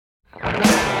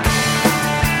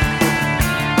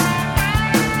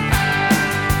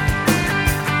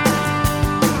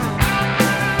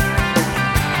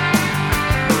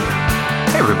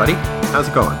how's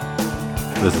it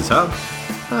going? This is Hub.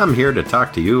 I'm here to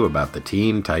talk to you about the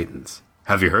Teen Titans.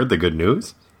 Have you heard the good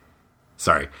news?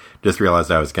 Sorry, just realized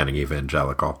I was getting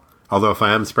evangelical. Although if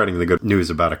I am spreading the good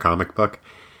news about a comic book,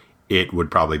 it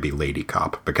would probably be Lady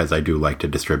Cop, because I do like to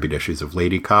distribute issues of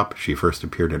Lady Cop. She first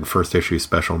appeared in first issue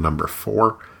special number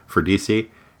 4 for DC,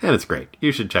 and it's great.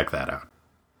 You should check that out.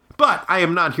 But I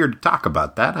am not here to talk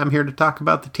about that. I'm here to talk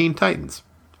about the Teen Titans.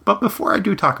 But before I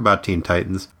do talk about Teen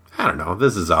Titans, I don't know,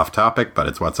 this is off topic, but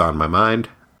it's what's on my mind.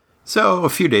 So, a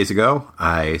few days ago,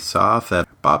 I saw that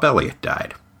Bob Elliott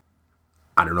died.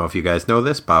 I don't know if you guys know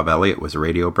this, Bob Elliott was a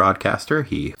radio broadcaster.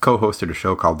 He co-hosted a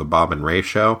show called The Bob and Ray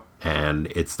Show, and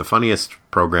it's the funniest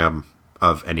program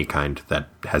of any kind that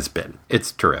has been.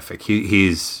 It's terrific.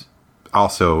 He's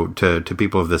also, to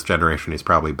people of this generation, he's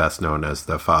probably best known as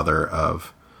the father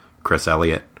of Chris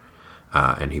Elliott.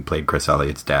 And he played Chris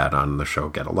Elliott's dad on the show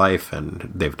Get a Life,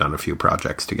 and they've done a few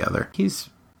projects together. He's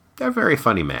a very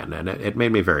funny man, and it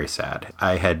made me very sad.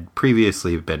 I had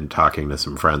previously been talking to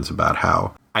some friends about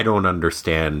how I don't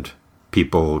understand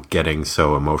people getting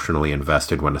so emotionally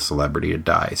invested when a celebrity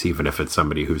dies, even if it's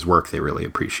somebody whose work they really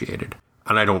appreciated.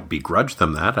 And I don't begrudge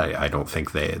them that. I don't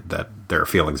think that their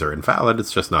feelings are invalid.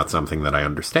 It's just not something that I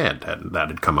understand. And that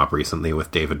had come up recently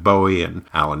with David Bowie and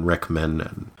Alan Rickman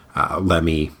and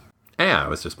Lemmy. Yeah, I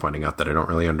was just pointing out that I don't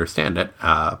really understand it,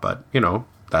 but, you know,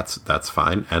 that's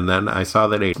fine. And then I saw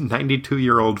that a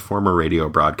 92-year-old former radio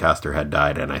broadcaster had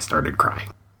died, and I started crying.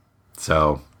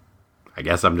 So, I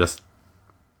guess I'm just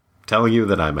telling you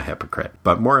that I'm a hypocrite.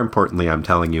 But more importantly, I'm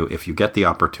telling you, if you get the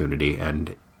opportunity,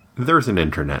 and there's an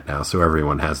internet now, so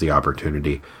everyone has the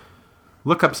opportunity,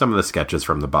 look up some of the sketches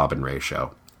from the Bob and Ray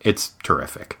Show. It's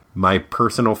terrific. My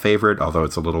personal favorite, although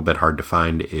it's a little bit hard to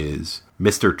find, is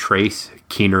Mr. Trace,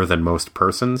 Keener Than Most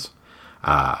Persons.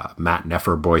 Matt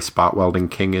Neffer Boy Spot Welding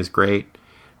King is great.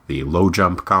 The Low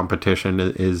Jump competition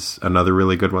is another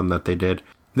really good one that they did.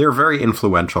 They're very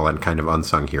influential and kind of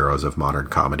unsung heroes of modern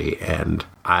comedy, and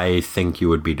I think you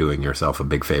would be doing yourself a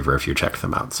big favor if you checked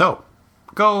them out. So,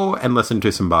 go and listen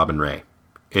to some Bob and Ray.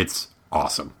 It's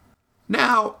awesome.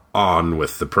 Now, on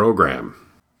with the program.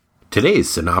 Today's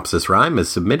synopsis rhyme is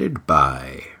submitted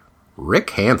by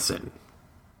Rick Hansen.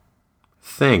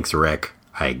 Thanks, Rick,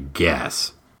 I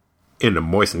guess. In a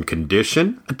moistened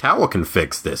condition, a towel can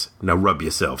fix this. Now rub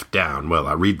yourself down while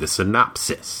I read the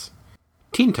synopsis.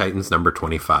 Teen Titans number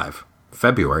 25,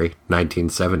 February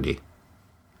 1970.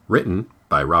 Written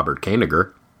by Robert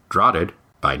Kanigher, drafted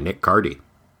by Nick Cardy.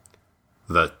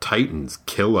 The Titans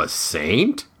kill a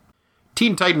saint?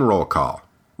 Teen Titan roll call.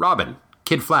 Robin,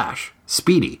 Kid Flash,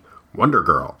 Speedy, Wonder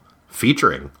Girl,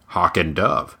 featuring Hawk and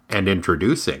Dove, and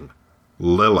introducing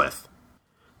Lilith.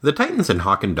 The Titans and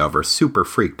Hawk and Dove are super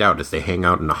freaked out as they hang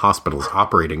out in a hospital's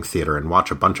operating theater and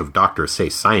watch a bunch of doctors say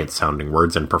science-sounding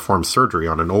words and perform surgery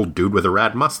on an old dude with a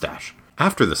rad mustache.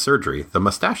 After the surgery, the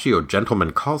mustachioed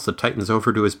gentleman calls the Titans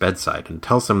over to his bedside and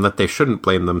tells them that they shouldn't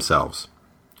blame themselves.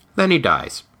 Then he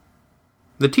dies.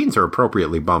 The teens are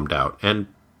appropriately bummed out, and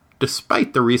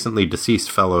despite the recently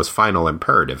deceased fellow's final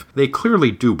imperative, they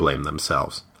clearly do blame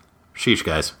themselves. Sheesh,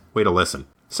 guys, way to listen.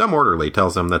 Some orderly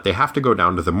tells them that they have to go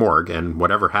down to the morgue, and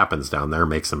whatever happens down there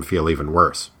makes them feel even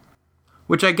worse.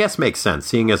 Which I guess makes sense,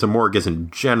 seeing as a morgue isn't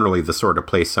generally the sort of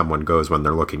place someone goes when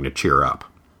they're looking to cheer up.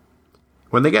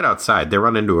 When they get outside, they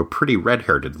run into a pretty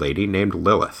red-haired lady named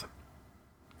Lilith.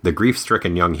 The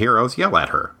grief-stricken young heroes yell at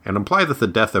her, and imply that the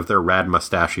death of their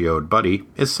rad-mustachioed buddy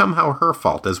is somehow her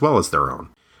fault as well as their own.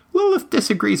 Lilith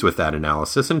disagrees with that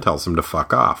analysis and tells them to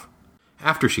fuck off.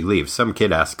 After she leaves, some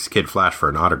kid asks Kid Flash for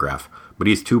an autograph, but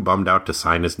he's too bummed out to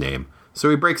sign his name, so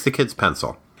he breaks the kid's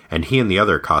pencil, and he and the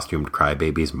other costumed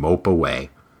crybabies mope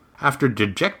away. After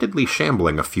dejectedly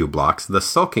shambling a few blocks, the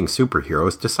sulking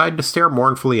superheroes decide to stare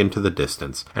mournfully into the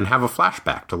distance, and have a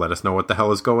flashback to let us know what the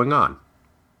hell is going on.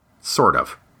 Sort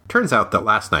of. Turns out that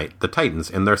last night, the Titans,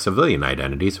 in their civilian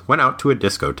identities, went out to a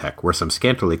discotheque where some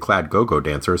scantily clad go-go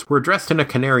dancers were dressed in a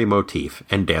canary motif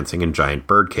and dancing in giant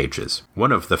bird cages.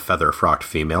 One of the feather-frocked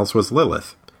females was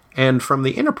Lilith, and from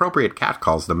the inappropriate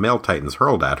catcalls the male Titans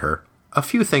hurled at her, a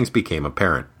few things became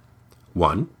apparent.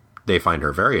 1. They find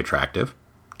her very attractive.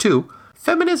 2.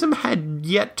 Feminism had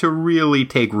yet to really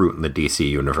take root in the DC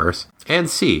universe. And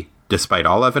C. Despite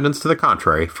all evidence to the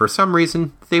contrary, for some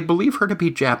reason, they believe her to be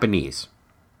Japanese.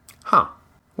 Huh.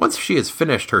 Once she has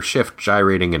finished her shift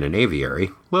gyrating in an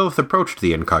aviary, Lilith approached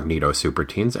the incognito super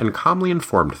teens and calmly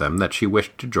informed them that she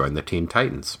wished to join the Teen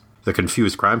Titans. The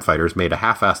confused crime fighters made a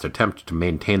half-assed attempt to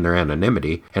maintain their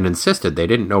anonymity and insisted they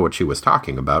didn't know what she was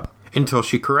talking about until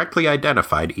she correctly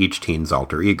identified each teen's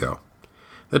alter ego.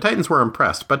 The Titans were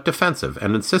impressed but defensive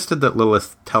and insisted that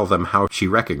Lilith tell them how she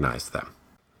recognized them.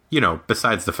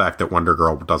 Besides the fact that Wonder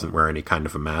Girl doesn't wear any kind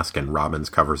of a mask and Robin's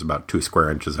covers about 2 square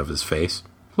inches of his face,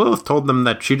 Lilith told them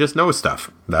that she just knows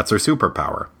stuff. That's her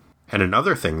superpower. And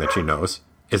another thing that she knows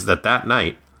is that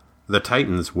night, the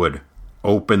Titans would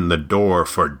open the door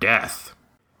for death.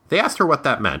 They asked her what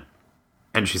that meant,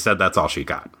 and she said that's all she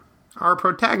got. Our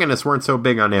protagonists weren't so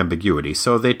big on ambiguity,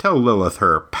 so they tell Lilith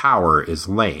her power is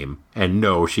lame, and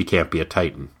no, she can't be a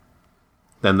Titan.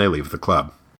 Then they leave the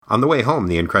club. On the way home,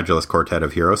 the incredulous quartet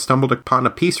of heroes stumbled upon a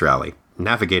peace rally,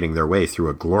 navigating their way through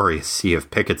a glorious sea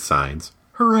of picket signs.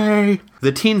 Hooray!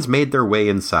 The teens made their way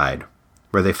inside,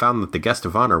 where they found that the guest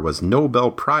of honor was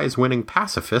Nobel Prize-winning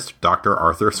pacifist Dr.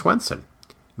 Arthur Swenson,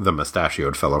 the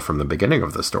mustachioed fellow from the beginning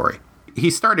of the story. He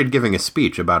started giving a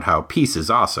speech about how peace is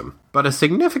awesome, but a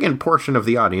significant portion of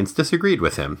the audience disagreed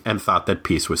with him and thought that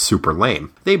peace was super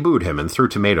lame. They booed him and threw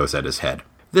tomatoes at his head.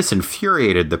 This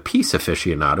infuriated the peace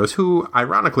aficionados who,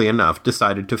 ironically enough,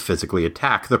 decided to physically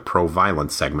attack the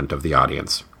pro-violence segment of the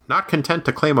audience. Not content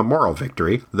to claim a moral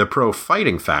victory, the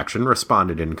pro-fighting faction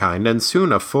responded in kind, and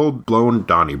soon a full-blown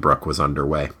Donnybrook was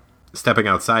underway. Stepping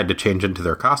outside to change into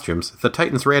their costumes, the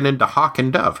Titans ran into Hawk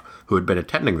and Dove, who had been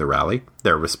attending the rally,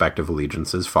 their respective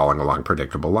allegiances falling along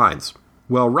predictable lines.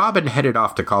 While Robin headed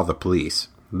off to call the police,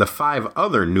 the 5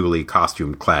 other newly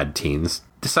costume-clad teens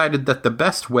decided that the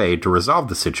best way to resolve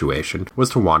the situation was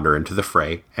to wander into the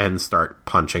fray and start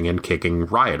punching and kicking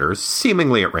rioters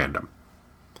seemingly at random.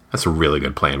 That's a really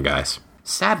good plan, guys.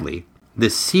 Sadly,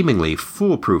 this seemingly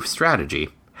foolproof strategy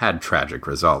had tragic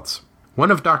results. One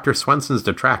of Dr. Swenson's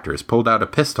detractors pulled out a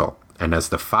pistol, and as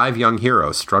the 5 young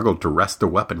heroes struggled to wrest the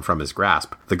weapon from his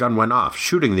grasp, the gun went off,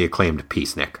 shooting the acclaimed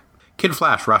peacenik. Kid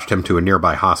Flash rushed him to a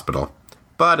nearby hospital,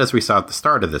 but as we saw at the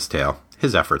start of this tale,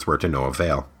 his efforts were to no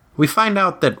avail. We find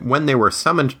out that when they were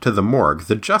summoned to the morgue,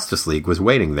 the Justice League was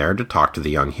waiting there to talk to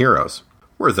the young heroes.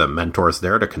 Were the mentors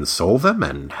there to console them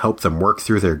and help them work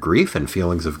through their grief and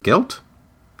feelings of guilt?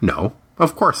 No,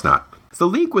 of course not. The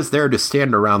League was there to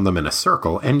stand around them in a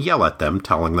circle and yell at them,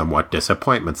 telling them what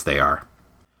disappointments they are.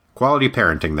 Quality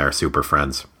parenting there, super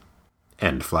friends.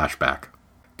 End flashback.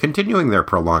 Continuing their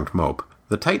prolonged mope,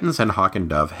 the Titans and Hawk and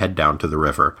Dove head down to the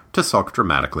river to sulk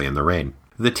dramatically in the rain.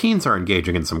 The teens are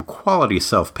engaging in some quality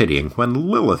self-pitying when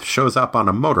Lilith shows up on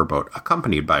a motorboat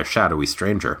accompanied by a shadowy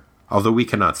stranger. Although we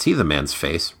cannot see the man's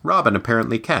face, Robin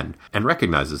apparently can, and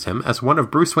recognizes him as one of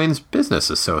Bruce Wayne's business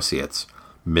associates,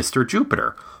 Mr.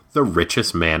 Jupiter, the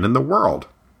richest man in the world.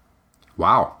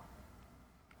 Wow.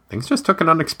 Things just took an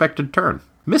unexpected turn.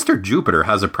 Mr. Jupiter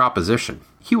has a proposition.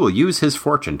 He will use his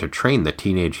fortune to train the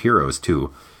teenage heroes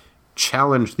to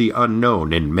challenge the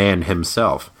unknown in man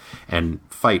himself, and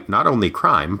fight not only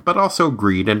crime, but also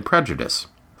greed and prejudice.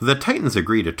 The Titans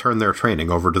agree to turn their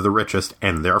training over to the richest,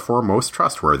 and therefore most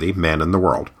trustworthy, man in the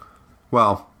world.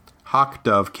 Well, Hawk,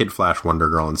 Dove, Kid Flash, Wonder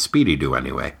Girl, and Speedy do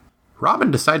anyway.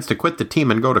 Robin decides to quit the team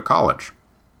and go to college.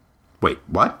 Wait,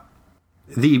 what?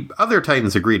 The other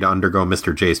Titans agree to undergo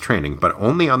Mr. J's training, but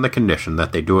only on the condition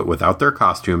that they do it without their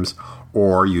costumes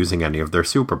or using any of their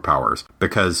superpowers,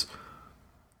 because,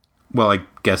 well, I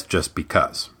guess just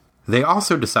because. They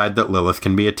also decide that Lilith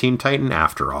can be a Teen Titan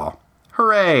after all.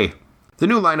 Hooray! The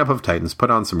new lineup of Titans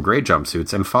put on some gray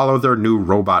jumpsuits and follow their new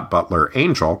robot butler,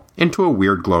 Angel, into a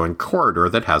weird glowing corridor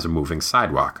that has a moving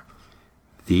sidewalk.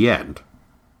 The end.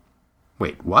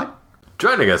 Wait, what?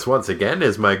 Joining us once again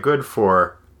is my good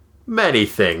for many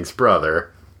things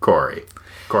brother, Corey.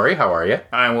 Corey, how are you?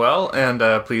 I'm well,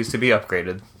 and pleased to be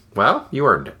upgraded. Well, you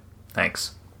earned it.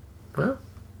 Thanks. Well,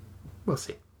 we'll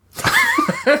see.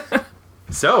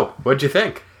 So, what'd you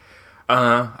think?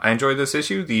 I enjoyed this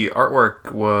issue. The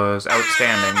artwork was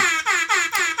outstanding.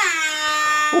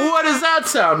 What does that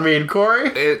sound mean, Corey?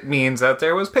 It means that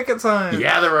there was picket signs.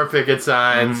 Yeah, there were picket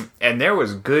signs. And there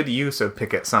was good use of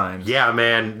picket signs. Yeah,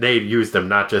 man. They used them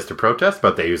not just to protest,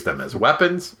 but they used them as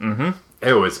weapons. Mm-hmm.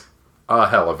 It was a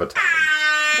hell of a time.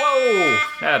 Whoa!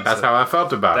 That's how I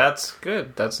felt about it. That's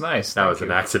good. That's nice. That was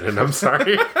an accident. I'm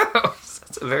sorry.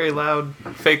 That's a very loud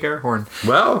fake air horn.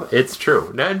 Well, it's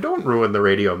true. Now, don't ruin the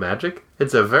radio magic.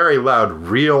 It's a very loud,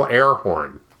 real air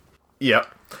horn.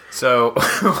 Yep. So,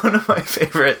 one of my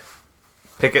favorite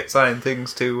picket sign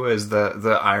things, too, is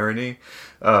the irony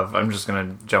of, I'm just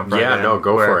going to jump right in. Yeah, no,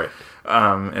 go for it.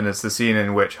 And it's the scene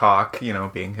in which Hawk,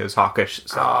 being his hawkish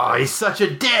self, oh, he's such a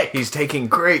dick! he's taking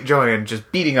great joy in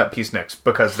just beating up peaceniks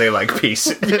because they like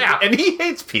peace. Yeah. And he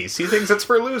hates peace. He thinks it's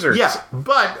for losers. Yeah,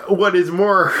 but what is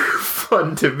more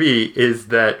fun to me is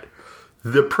that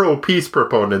the pro-peace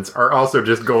proponents are also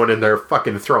just going in there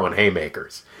fucking throwing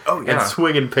haymakers. Oh, yeah. And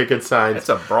swinging picket signs. It's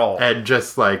a brawl. And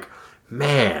just like,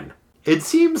 man, It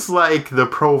seems like the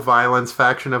pro-violence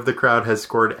faction of the crowd has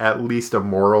scored at least a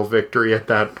moral victory at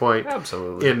that point.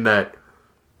 Absolutely. In that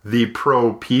the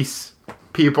pro-peace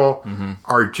people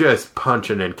are just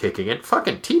punching and kicking it.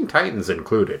 Fucking Teen Titans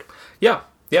included. Yeah.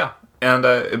 And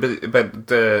but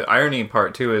the irony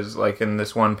part too is like in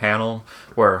this one panel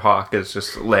where Hawk is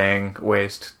just laying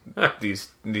waste these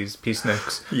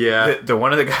peaceniks. Yeah. The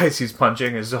one of the guys he's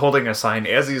punching is holding a sign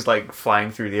as he's like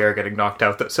flying through the air getting knocked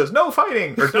out that says "No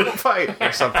fighting" or "Don't fight"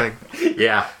 or something.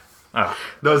 Yeah.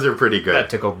 Those are pretty good.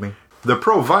 That tickled me. The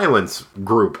pro-violence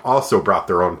group also brought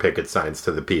their own picket signs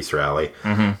to the peace rally.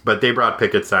 But they brought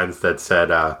picket signs that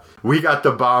said, "We got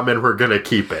the bomb and we're gonna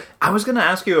keep it." I was going to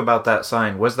ask you about that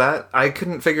sign. Was that... I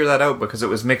couldn't figure that out because it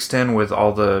was mixed in with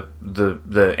all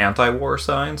the anti-war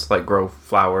signs, like grow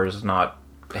flowers, not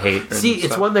hate. See,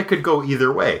 it's one that could go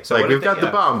either way. So like, we've got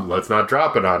the bomb, let's not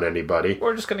drop it on anybody.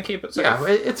 We're just going to keep it safe. Yeah,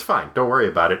 it's fine. Don't worry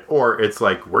about it. Or it's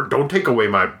like, don't take away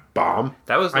my bomb.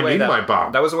 That was the I way need my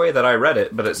bomb. That was the way that I read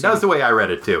it, but that was the way I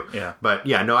read it too. Yeah. But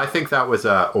yeah, no, I think that was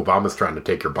Obama's trying to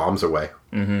take your bombs away.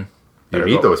 You Better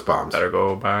need those bombs. Better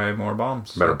go buy more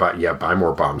bombs. Better buy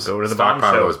more bombs. Go to the bomb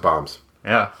Stockpile show. those bombs.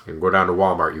 Yeah. You can go down to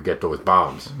Walmart. You get those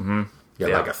bombs. Get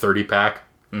Yeah. like a 30-pack.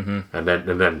 And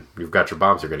then you've got your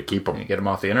bombs. You're going to keep them. You get them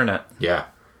off the internet. Yeah.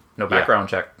 No background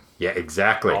check. Yeah,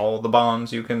 exactly. All the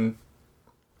bombs you can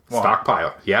want.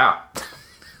 Stockpile. Yeah.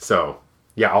 So,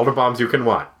 yeah, all the bombs you can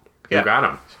want. Yeah. You got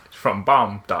them. From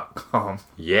bomb.com.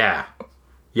 Yeah.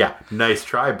 Yeah. Nice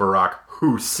try, Barack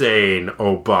Hussein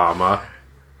Obama.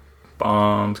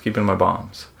 Bombs. Keeping my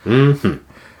bombs.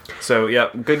 So, yeah,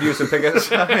 good use of picket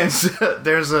signs.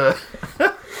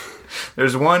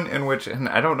 There's one in which, and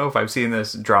I don't know if I've seen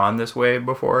this drawn this way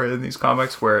before in these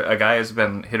comics, where a guy has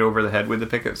been hit over the head with the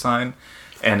picket sign,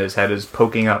 and his head is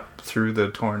poking up through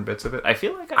the torn bits of it. I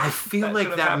feel like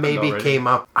that maybe came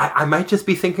up. I might just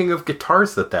be thinking of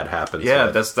guitars that happens.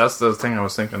 Yeah, with. that's the thing I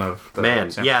was thinking of.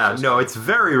 Man, yeah, no, it's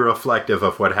very reflective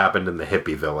of what happened in the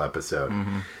Hippieville episode.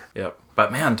 Yep.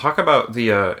 But man, talk about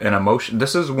the an emotion.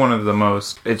 This is one of the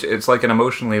most. It's like an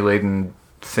emotionally laden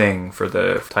thing for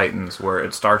the Titans, where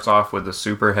it starts off with a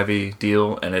super heavy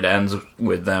deal and it ends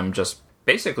with them just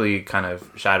basically kind of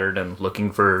shattered and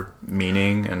looking for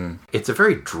meaning. And it's a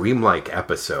very dreamlike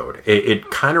episode.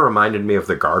 It kind of reminded me of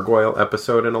the Gargoyle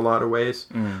episode in a lot of ways.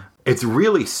 It's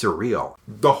really surreal.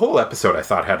 The whole episode I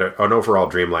thought had an overall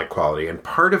dreamlike quality, and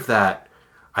part of that,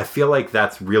 I feel like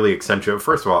that's really accentuated.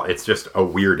 First of all, it's just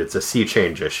it's a sea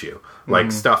change issue.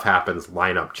 Like, stuff happens,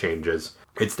 lineup changes.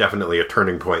 It's definitely a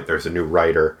turning point. There's a new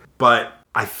writer. But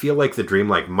I feel like the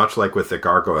dreamlike, much like with the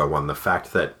Gargoyle one, the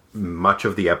fact that much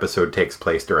of the episode takes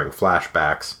place during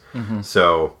flashbacks.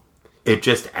 So it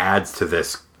just adds to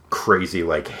this crazy,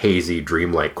 like, hazy,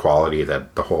 dreamlike quality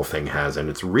that the whole thing has. And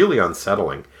it's really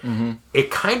unsettling.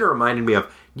 It kind of reminded me of...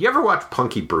 You ever watch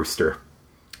Punky Brewster?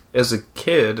 as a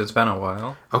kid, it's been a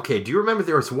while. Okay, do you remember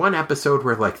there was one episode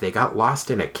where, like, they got lost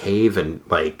in a cave and,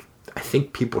 like, I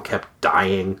think people kept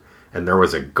dying and there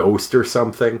was a ghost or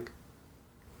something?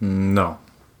 No.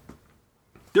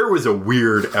 There was a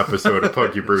weird episode of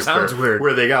Punky Brewster Sounds weird.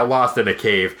 where they got lost in a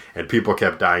cave and people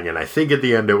kept dying, and I think at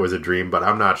the end it was a dream, but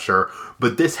I'm not sure.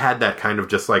 But this had that kind of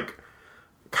just like,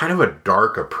 kind of a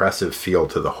dark, oppressive feel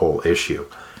to the whole issue.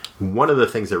 One of the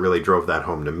things that really drove that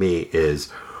home to me is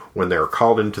when they're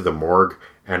called into the morgue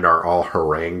and are all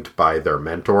harangued by their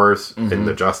mentors in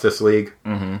the Justice League.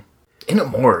 Mm-hmm. In a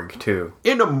morgue, too.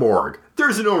 In a morgue.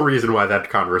 There's no reason why that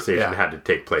conversation had to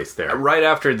take place there. Right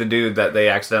after the dude that they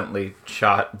accidentally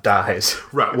shot dies.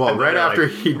 Right, well, right after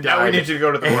he died. Now we need you to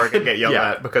go to the morgue and get yelled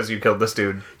at because you killed this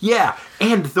dude. Yeah,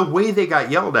 and the way they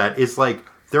got yelled at is like,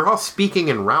 they're all speaking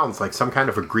in rounds like some kind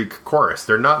of a Greek chorus.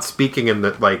 They're not speaking in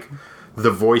the, like,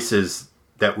 the voices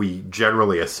that we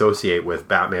generally associate with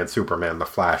Batman, Superman, The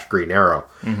Flash, Green Arrow.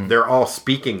 Mm-hmm. They're all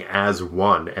speaking as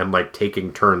one and, like,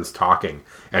 taking turns talking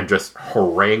and just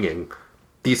haranguing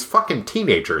these fucking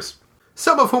teenagers,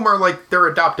 some of whom are, like, their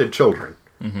adopted children.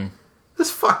 Mm-hmm. This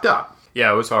is fucked up.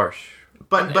 Yeah, it was harsh.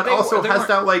 But also has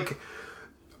that, like,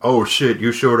 oh shit,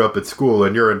 you showed up at school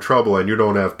and you're in trouble and you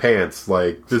don't have pants.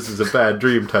 Like, this is a bad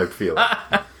dream type feeling.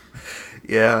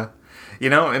 Yeah. You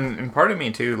know, and part of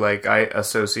me, too, like, I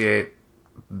associate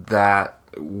that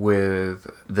with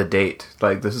the date.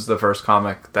 Like, this is the first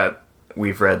comic that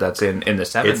we've read that's in the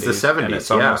 70s. It's the 70s, and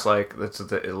it's almost like it's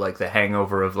the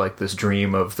hangover of, like, this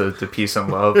dream of the peace and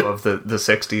love of the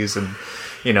 60s, and,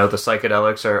 you know, the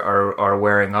psychedelics are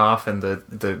wearing off, and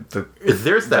the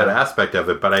there's that aspect of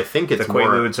it, but I think it's the more...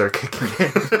 Quaaludes are kicking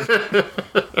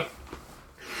in.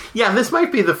 Yeah, this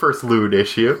might be the first lewd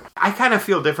issue. I kind of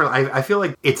feel different. I feel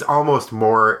like it's almost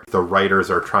more the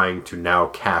writers are trying to now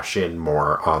cash in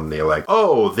more on the, like,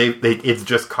 oh, they it's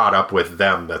just caught up with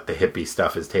them that the hippie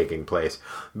stuff is taking place.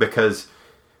 Because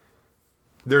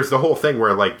there's the whole thing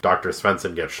where, like, Dr.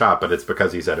 Svensson gets shot, but it's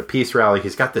because he's at a peace rally.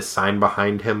 He's got this sign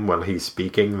behind him when he's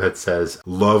speaking that says,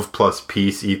 love plus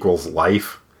peace equals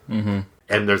life. Mm-hmm.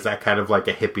 And there's that kind of, like,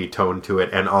 a hippie tone to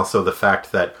it. And also the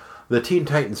fact that the Teen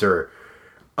Titans are,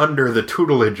 under the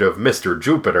tutelage of Mr.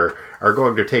 Jupiter, are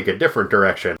going to take a different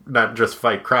direction. Not just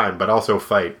fight crime, but also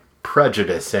fight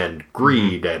prejudice and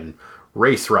greed and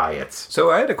race riots.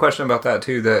 So I had a question about that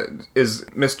too. That is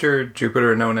Mr.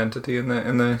 Jupiter a known entity in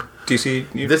the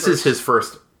DC universe? This is his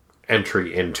first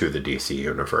entry into the DC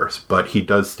universe, but he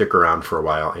does stick around for a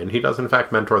while, and he does in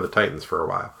fact mentor the Titans for a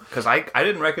while. Because I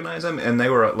didn't recognize him, and they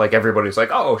were like, everybody's like,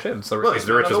 oh shit, it's the richest, he's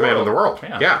the richest man in the world.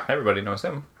 Yeah. Everybody knows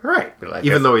him. Right. Like,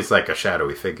 even though he's like a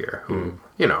shadowy figure who,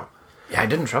 you know. Yeah, I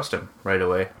didn't trust him right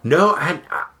away. No,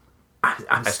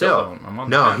 I'm still don't. I'm on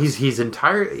no, the fence. he's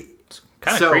entirely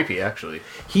Kind of creepy, actually.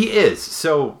 He is.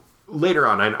 So later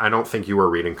on, I don't think you were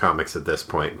reading comics at this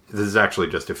point. This is actually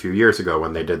just a few years ago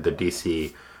when they did the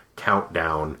DC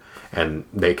Countdown, and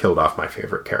they killed off my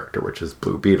favorite character, which is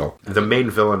Blue Beetle. The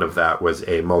main villain of that was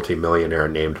a multimillionaire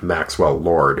named Maxwell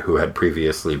Lord, who had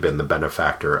previously been the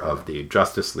benefactor of the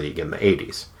Justice League in the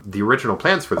 80s. The original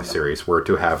plans for the series were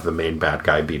to have the main bad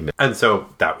guy be... And so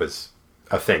that was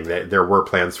a thing. There were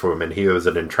plans for him, and he was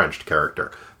an entrenched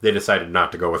character. They decided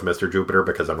not to go with Mr. Jupiter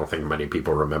because I don't think many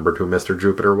people remembered who Mr.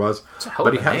 Jupiter was. It's a hell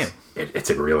of a name. It's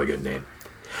a really good name.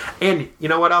 And you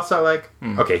know what else I like?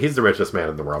 Okay, he's the richest man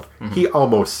in the world. Mm-hmm. He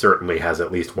almost certainly has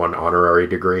at least one honorary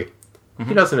degree. Mm-hmm.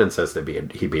 He doesn't insist that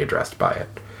he be addressed by it.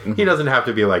 Mm-hmm. He doesn't have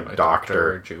to be like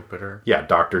Dr. Jupiter. Yeah,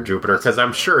 Dr. Jupiter, because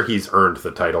I'm sure he's earned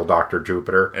the title Dr.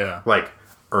 Jupiter. Yeah. Like,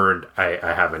 earned, I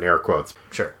have in air quotes.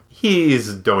 Sure.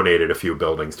 He's donated a few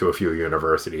buildings to a few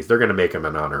universities. They're going to make him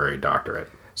an honorary doctorate.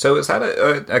 So is that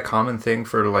a common thing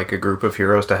for like a group of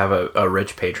heroes to have a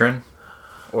rich patron?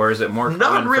 Or is it more common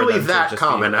not really for them that to just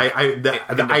common? I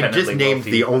just named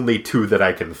wealthy? The only two that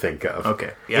I can think of.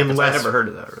 Okay. Yeah, because I never heard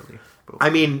of that really. I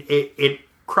mean, it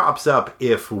crops up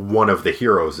if one of the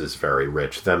heroes is very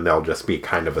rich, then they'll just be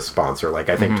kind of a sponsor. Like,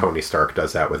 I think Tony Stark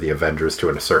does that with the Avengers to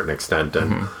a certain extent,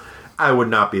 and I would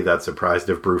not be that surprised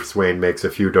if Bruce Wayne makes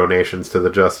a few donations to the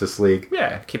Justice League.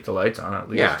 Yeah, keep the lights on at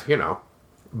least. Yeah, you know.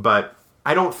 But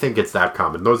I don't think it's that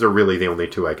common. Those are really the only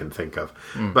two I can think of.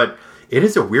 But it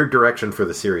is a weird direction for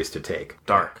the series to take.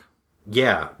 Dark.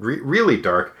 Yeah, really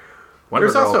dark.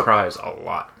 Wonder Girl cries a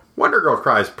lot. Wonder Girl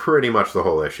cries pretty much the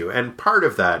whole issue. And part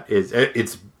of that is,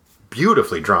 it's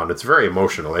beautifully drawn. It's a very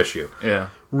emotional issue. Yeah.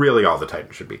 Really, all the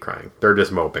Titans should be crying. They're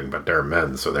just moping, but they're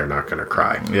men, so they're not going to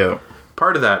cry. Yeah.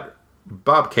 Part of that,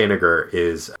 Bob Kanigher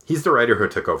he's the writer who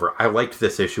took over. I liked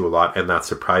this issue a lot, and that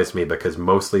surprised me because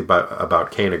mostly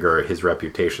about Kanigher, his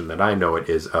reputation that I know it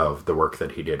is of the work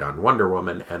that he did on Wonder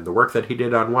Woman, and the work that he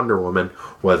did on Wonder Woman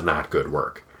was not good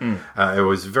work. It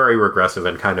was very regressive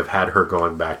and kind of had her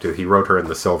going back to, he wrote her in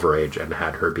the Silver Age and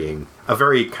had her being a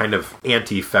very kind of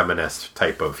anti-feminist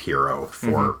type of hero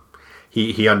for,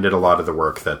 he undid a lot of the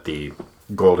work that the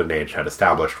Golden Age had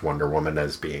established Wonder Woman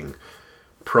as being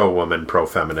pro-woman,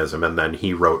 pro-feminism, and then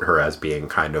he wrote her as being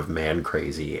kind of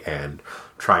man-crazy and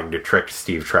trying to trick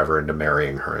Steve Trevor into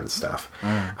marrying her and stuff.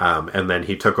 And then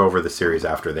he took over the series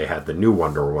after they had the new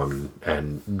Wonder Woman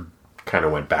and kind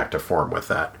of went back to form with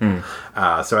that.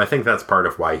 So I think that's part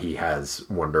of why he has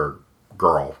Wonder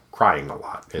Girl crying a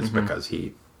lot, is because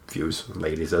he views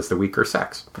ladies as the weaker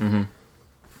sex.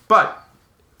 But,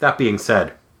 that being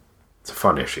said, it's a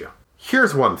fun issue.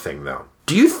 Here's one thing, though.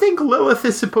 Do you think Lilith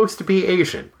is supposed to be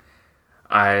Asian?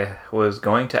 I was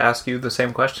going to ask you the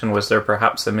same question. Was there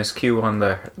perhaps a miscue on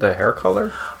the hair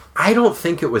color? I don't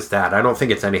think it was that. I don't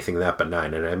think it's anything that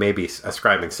benign, and I may be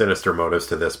ascribing sinister motives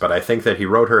to this, but I think that he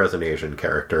wrote her as an Asian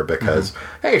character because,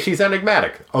 hey, she's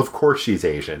enigmatic. Of course she's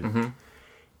Asian.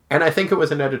 And I think it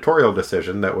was an editorial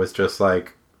decision that was just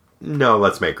like, no,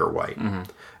 let's make her white.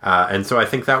 And so I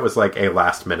think that was like a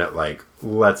last minute, like,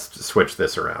 let's switch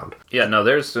this around. Yeah, no,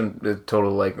 there's some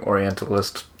total, like,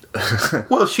 Orientalist.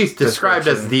 Well, she's described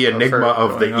as the enigma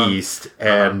of the East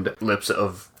and lips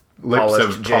of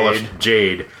polished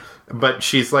jade. But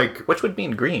she's like, which would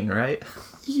mean green, right?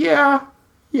 Yeah.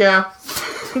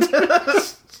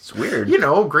 It's weird. You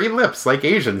know, green lips like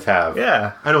Asians have.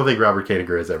 Yeah. I don't think Robert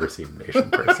Kanigher has ever seen an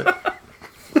Asian person.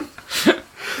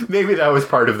 Maybe that was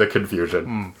part of the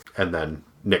confusion. And then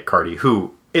Nick Cardy,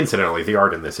 who, incidentally, the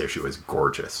art in this issue is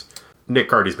gorgeous. Nick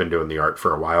Cardy's been doing the art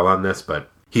for a while on this, but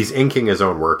He's inking his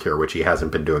own work here, which he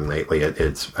hasn't been doing lately.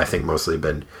 It's, I think, mostly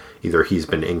been either he's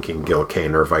been inking Gil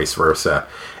Kane or vice versa.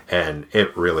 And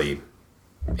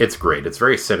it's great. It's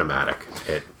very cinematic.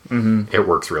 It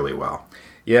works really well.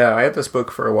 Yeah, I had this book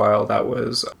for a while that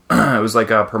was it was like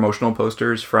promotional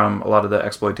posters from a lot of the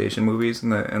exploitation movies in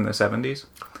the 70s.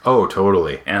 Oh,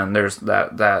 totally. And there's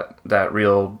that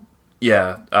real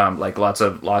like lots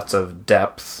of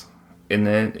depth in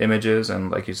the images,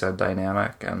 and like you said,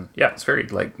 dynamic, and it's very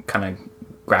like kind of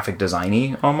graphic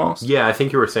designy almost. Yeah, I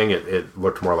think you were saying it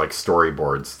looked more like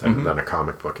storyboards than a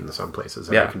comic book in some places.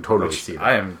 And I can totally see that.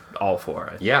 I am all for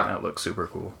it. Yeah. That looks super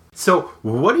cool. So,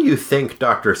 what do you think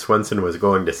Dr. Swenson was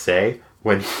going to say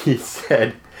when he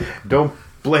said, "Don't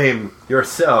blame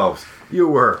yourselves. You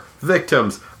were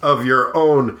victims of your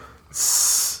own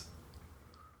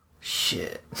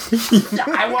shit."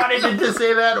 I wanted him to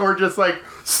say that, or just like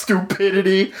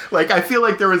stupidity. Like, I feel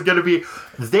like there was going to be...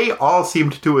 They all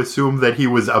seemed to assume that he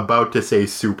was about to say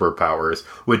superpowers,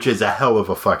 which is a hell of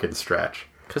a fucking stretch.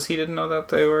 Because he didn't know that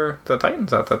they were the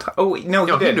Titans at the time. Oh, no,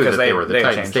 he did. He knew that they were the they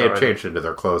Titans. They had changed into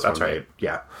their clothes. That's when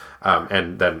right.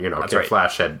 And then, Kid right.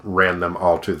 Flash had ran them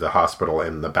all to the hospital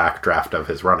in the backdraft of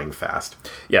his running fast.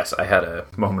 Yes, I had a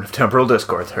moment of temporal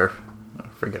discord there.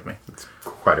 Forgive me. It's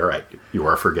quite all right. You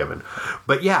are forgiven.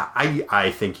 But yeah,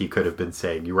 I think he could have been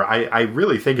saying you were... I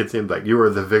really think it seemed like you were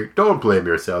don't blame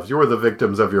yourselves. You were the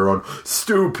victims of your own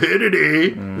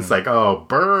stupidity. It's like, oh,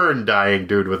 burn, dying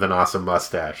dude with an awesome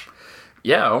mustache.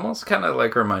 Yeah, almost kind of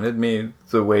like reminded me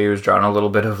the way he was drawn a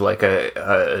little bit of like a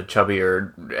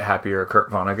chubbier, happier Kurt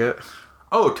Vonnegut.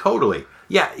 Oh, totally.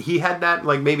 Yeah, he had that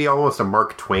like maybe almost a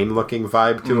Mark Twain looking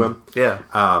vibe to him. Yeah.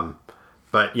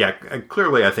 But yeah,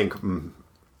 clearly I think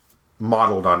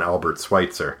modeled on Albert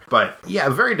Schweitzer. But yeah, a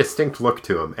very distinct look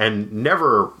to him, and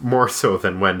never more so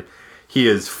than when he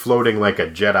is floating like a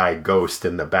Jedi ghost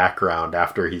in the background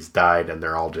after he's died and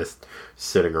they're all just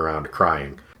sitting around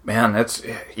crying. Man,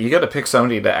 you got to pick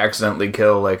somebody to accidentally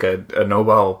kill like a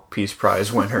Nobel Peace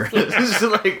Prize winner. It's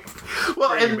like,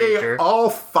 well, and they all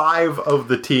 5 of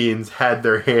the teens had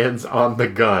their hands on the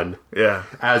gun. Yeah.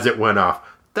 As it went off.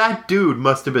 That dude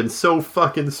must have been so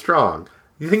fucking strong.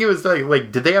 You think it was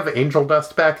like did they have angel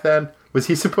dust back then? Was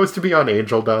he supposed to be on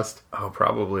angel dust? Oh,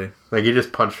 probably. Like he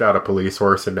just punched out a police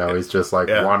horse and now he's just like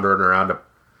wandering around a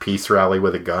peace rally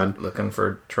with a gun. Looking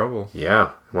for trouble.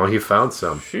 Yeah. Well, he found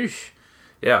some. Sheesh.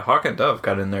 Yeah, Hawk and Dove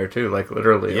got in there too, like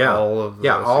literally all of the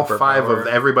all 5 of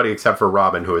everybody except for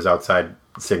Robin, who is outside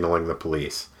signaling the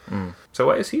police. So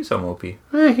why is he so mopey?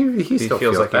 He still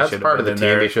feels like that's part of the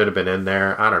team. He should have been in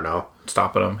there. I don't know.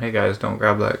 Stopping him. Hey guys, don't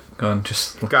grab that gun.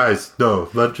 Guys, no.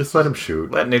 Just let him shoot.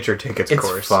 Let nature take its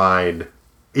course. It's fine.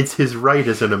 It's his right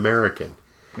as an American.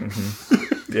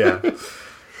 Mm-hmm. Yeah.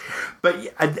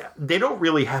 But they don't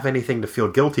really have anything to feel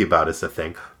guilty about is the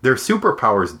thing. Their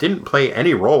superpowers didn't play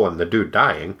any role in the dude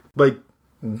dying. Like,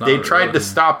 they tried to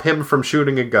stop him from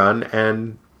shooting a gun,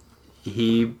 and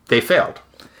they failed.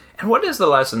 And what is the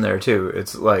lesson there, too?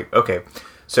 It's like, okay,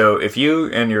 so if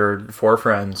you and your 4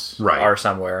 friends are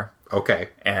somewhere... Okay.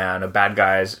 And a bad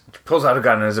guy pulls out a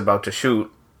gun and is about to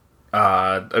shoot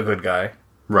a good guy.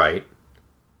 Right.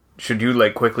 Should you,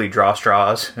 like, quickly draw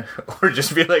straws? Or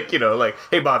just be like, like,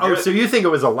 hey, Bob... Oh, so you think it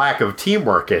was a lack of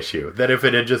teamwork issue? That if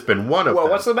it had just been one of them...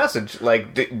 Well, what's the message?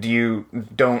 Like, do you...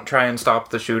 Don't try and stop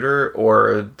the shooter,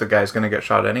 or the guy's going to get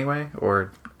shot anyway?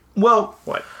 Or... Well...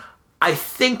 What? I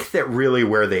think that really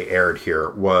where they erred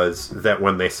here was that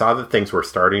when they saw that things were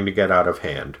starting to get out of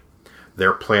hand...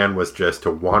 Their plan was just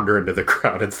to wander into the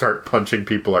crowd and start punching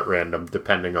people at random,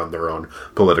 depending on their own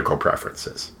political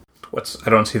preferences. I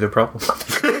don't see the problem.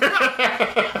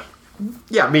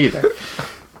 Yeah, me either.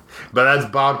 But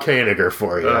that's Bob Koeniger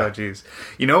for you. Oh, jeez.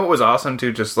 You know what was awesome,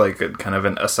 too, just like kind of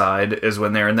an aside, is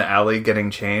when they're in the alley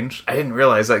getting changed. I didn't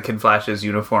realize that Kid Flash's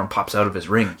uniform pops out of his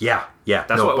ring. Yeah.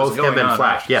 That's what both was going him and on.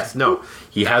 Flash. Yes, no.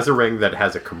 He has a ring that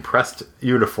has a compressed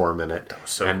uniform in it. That was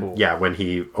so cool. Yeah, when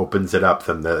he opens it up,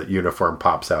 then the uniform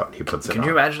pops out and he puts it on. Can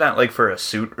you imagine that, like, for a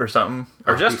suit or something?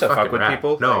 Or just to fuck with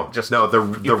people? No, like, just no, the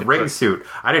ring suit,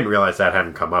 I didn't realize that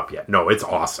hadn't come up yet. No, it's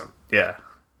awesome. Yeah.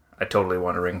 I totally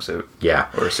want a ring suit. Yeah.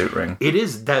 Or a suit ring. It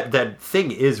is, that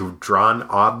thing is drawn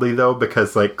oddly, though,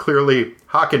 because, like, clearly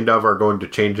Hawk and Dove are going to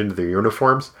change into their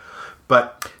uniforms,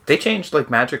 but... They change, like,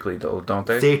 magically, though, don't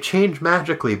they? They change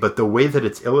magically, but the way that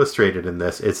it's illustrated in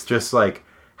this, it's just, like,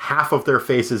 half of their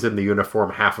faces in the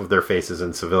uniform, half of their faces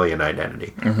in civilian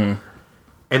identity. Mm-hmm.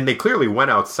 And they clearly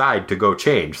went outside to go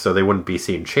change, so they wouldn't be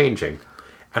seen changing.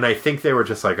 And I think they were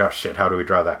just like, oh, shit, how do we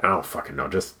draw that? I don't fucking know.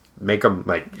 Just make them,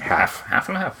 like, half. Half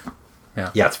and half.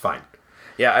 Yeah, it's fine.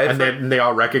 Yeah, and then they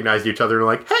all recognized each other and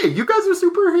were like, hey, you guys are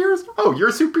superheroes? Oh,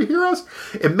 you're superheroes?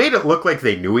 It made it look like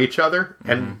they knew each other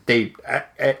and they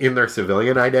in their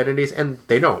civilian identities, and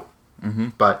they don't. Mm-hmm.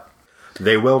 But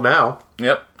they will now.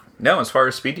 Yep. No, as far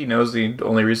as Speedy knows, the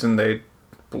only reason they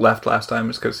left last time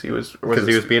is because he was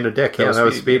being a dick. Yeah, that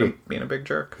was Speedy. Being a big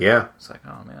jerk. Yeah. It's like,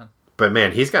 oh, man. But,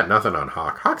 man, he's got nothing on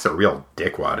Hawk. Hawk's a real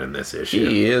dickwad in this issue.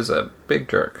 He is a big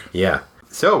jerk. Yeah.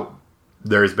 So,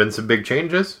 there's been some big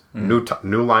changes. New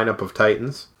lineup of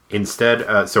Titans.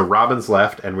 Instead, so Robin's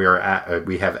left, and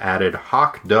we have added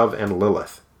Hawk, Dove, and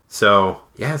Lilith. So,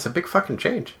 yeah, it's a big fucking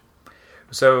change.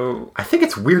 So, I think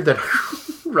it's weird that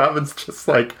Robin's just,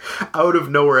 like, out of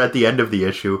nowhere at the end of the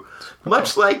issue.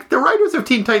 Much like the writers of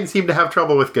Teen Titans seem to have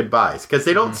trouble with goodbyes, because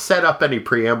they don't set up any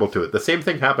preamble to it. The same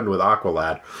thing happened with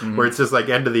Aqualad, where it's just like,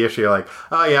 end of the issue, like,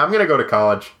 oh yeah, I'm going to go to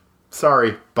college.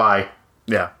 Sorry, bye.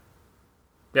 Yeah.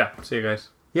 Yeah, see you guys.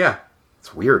 Yeah,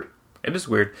 it's weird. It is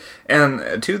weird.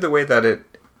 And to the way that it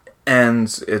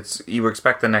ends, you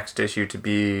expect the next issue to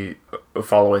be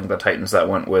following the Titans that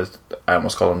went with, I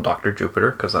almost call him Dr.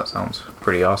 Jupiter, because that sounds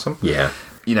pretty awesome. Yeah.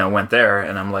 Went there,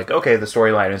 and I'm like, okay, the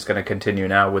storyline is going to continue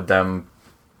now with them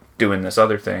doing this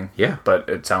other thing. Yeah. But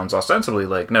it sounds ostensibly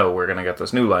like, no, we're going to get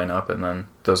this new lineup, and then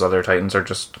those other Titans are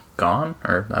just gone,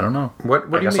 or I don't know. What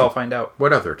do you mean? I'll find out.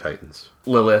 What other Titans?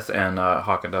 Lilith and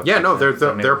Hawk and Dove. Yeah, no,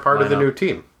 they're part of the new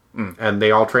team. And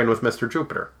they all train with Mr.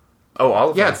 Jupiter. Oh,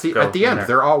 all of them? Yeah, at the end,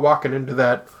 they're all walking into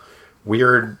that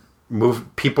weird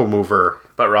people mover.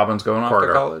 But Robin's going off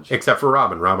to college? Except for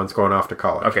Robin. Robin's going off to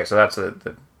college. Okay, so that's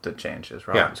the change, is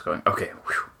Robin's going. Okay,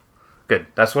 whew. Good.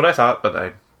 That's what I thought, but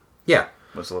I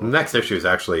was a little... The next issue is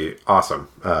actually awesome.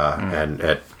 And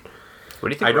what do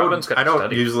you think Robin's going to study? I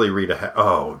don't usually read ahead.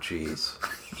 Oh, jeez.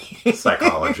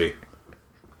 Psychology.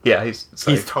 Yeah, he's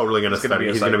totally going to study.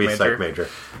 He's going to be a psych major.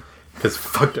 Because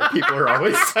fucked up people are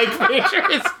always psych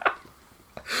majors.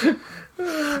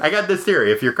 I got this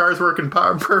theory. If your car's working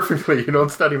perfectly, you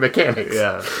don't study mechanics.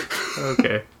 Yeah.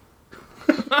 Okay.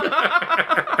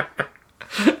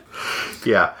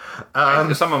 Yeah.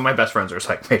 Some of my best friends are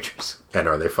psych majors. And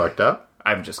are they fucked up?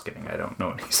 I'm just kidding. I don't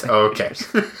know any psych majors.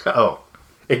 Oh,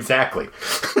 exactly.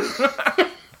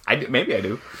 Maybe I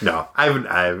do. No,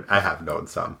 I have known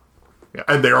some. Yeah.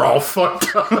 And they're all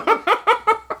fucked up.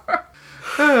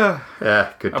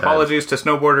 Yeah, good times. Apologies to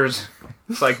snowboarders,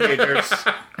 psych majors,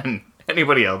 and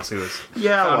anybody else who has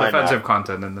found offensive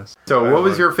content in this. So what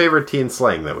was your favorite teen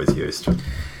slang that was used?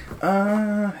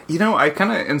 I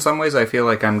kind of, in some ways, I feel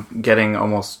like I'm getting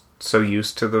almost so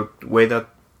used to the way that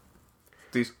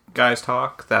these guys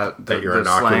talk that you're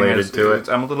inoculated to it.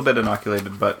 I'm a little bit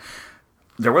inoculated, but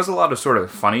there was a lot of sort of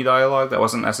funny dialogue that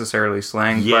wasn't necessarily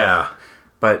slang. Yeah.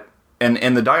 But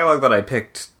and the dialogue that I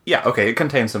picked, yeah, okay, it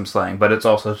contains some slang, but it's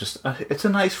also just it's a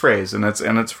nice phrase, and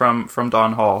it's from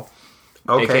Don Hall.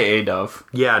 Okay. AKA Dove.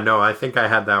 Yeah, no, I think I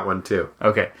had that one too.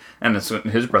 Okay. And it's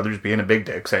his brother's being a big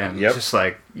dick, saying, just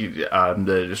like,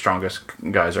 the strongest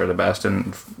guys are the best,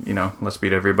 and, let's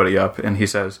beat everybody up. And he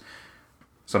says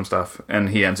some stuff, and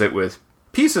he ends it with,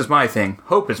 peace is my thing,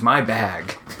 hope is my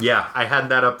bag. Yeah, I had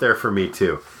that up there for me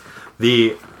too.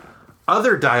 The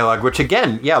other dialogue, which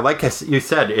again, yeah, like you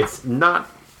said, it's not...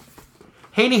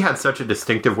 Haney had such a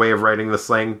distinctive way of writing the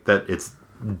slang that it's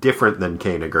different than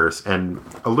Koeniger's and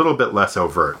a little bit less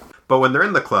overt. But when they're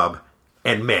in the club,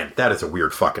 and man, that is a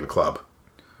weird fucking club.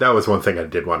 That was one thing I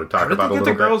did want to talk about a little bit. How did they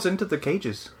get the girls into the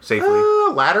cages safely?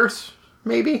 Ladders,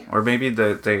 maybe? Or maybe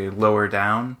they lower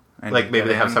down. Like maybe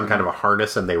they have some kind of a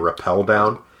harness and they rappel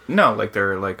down? No, like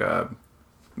they're like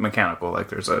mechanical, like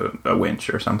there's a winch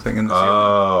or something in the ceiling.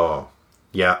 Oh,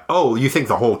 yeah. Oh, you think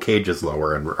the whole cage is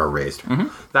lower and are raised. Mm-hmm.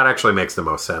 That actually makes the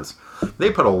most sense.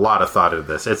 They put a lot of thought into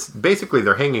this. It's basically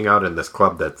they're hanging out in this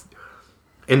club that's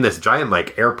in this giant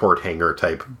like airport hangar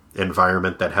type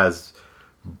environment that has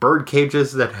bird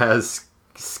cages that has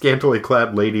scantily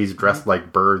clad ladies dressed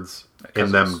like birds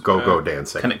in them go-go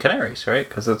dancing. Canaries, right?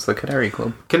 Because it's the Canary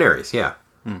Club. Canaries, yeah.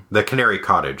 The Canary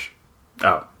Cottage.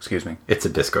 Oh, excuse me. It's a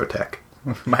discotheque.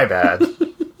 My bad.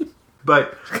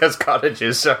 But because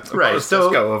cottages are the right, most so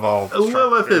disco of all.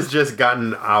 Lilith has just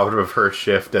gotten out of her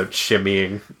shift of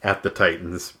shimmying at the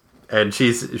Titans, and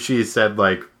she said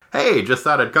like, "Hey, just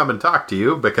thought I'd come and talk to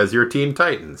you because you're Teen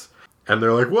Titans." And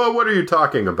they're like, "Well, what are you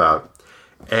talking about?"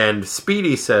 And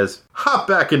Speedy says, "Hop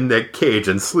back in that cage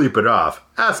and sleep it off.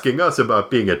 Asking us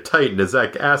about being a Titan is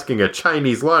like asking a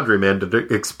Chinese laundryman to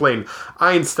explain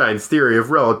Einstein's theory of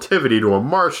relativity to a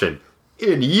Martian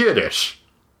in Yiddish."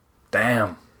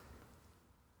 Damn.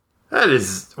 That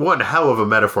is one hell of a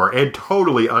metaphor and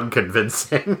totally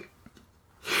unconvincing.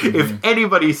 Mm-hmm. If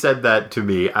anybody said that to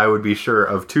me, I would be sure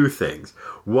of two things.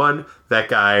 One, that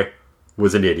guy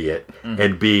was an idiot,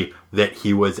 and B, that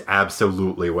he was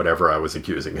absolutely whatever I was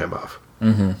accusing him of.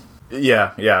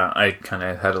 Yeah, I kind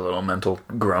of had a little mental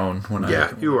groan when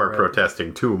Yeah, you are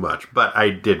protesting too much, but I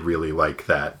did really like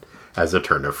that as a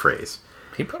turn of phrase.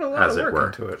 He put a lot as of it work were.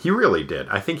 into it. He really did.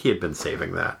 I think he had been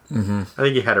saving that. I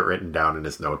think he had it written down in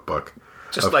his notebook.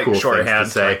 Just of like cool things shorthand,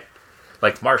 to say.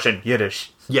 like Martian,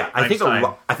 Yiddish. Yeah, I think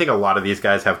a lot of these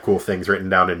guys have cool things written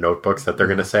down in notebooks that they're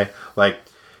going to say. Like,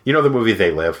 you know the movie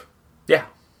They Live? Yeah.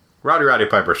 Roddy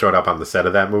Piper showed up on the set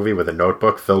of that movie with a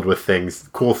notebook filled with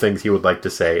cool things he would like to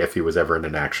say if he was ever in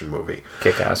an action movie.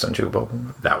 Kick ass and chew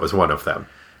bubble. That was one of them.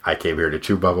 I came here to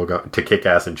chew bubblegum, to kick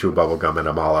ass and chew bubblegum, and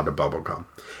I'm all out of bubblegum.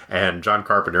 And John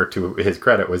Carpenter, to his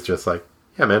credit, was just like,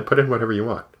 yeah, man, put in whatever you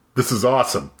want. This is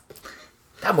awesome.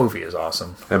 That movie is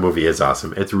awesome. That movie is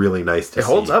awesome. It's really nice to see. It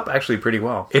holds up actually pretty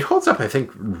well. It holds up, I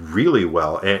think, really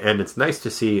well. And it's nice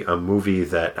to see a movie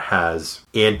that has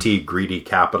anti-greedy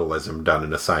capitalism done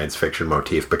in a science fiction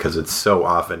motif, because it's so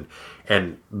often...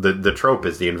 And the trope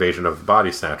is the invasion of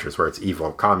body snatchers, where it's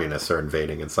evil communists are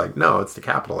invading. It's like, no, it's the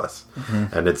capitalists.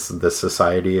 And it's the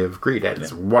society of greed. And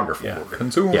it's a wonderful movie.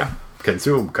 Consume. Yeah.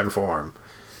 Consume, conform.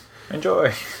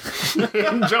 Enjoy.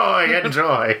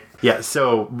 Enjoy. Yeah,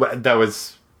 so that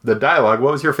was the dialogue.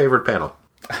 What was your favorite panel?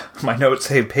 My notes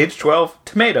say page 12,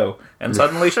 tomato, and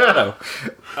suddenly shadow.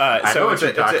 I know what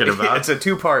you're talking about. It's a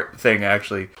two-part thing,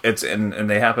 actually. And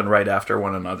they happen right after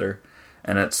one another.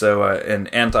 And it's so an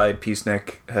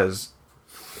anti-peacenik has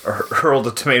hurled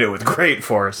a tomato with great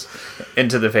force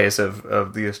into the face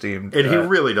of the esteemed... And he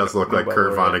really does look like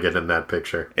Kurt Roy. Vonnegut in that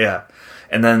picture. Yeah.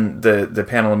 And then the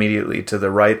panel immediately to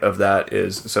the right of that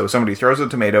is, so somebody throws a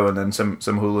tomato and then some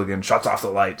hooligan shuts off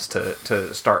the lights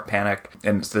to start panic.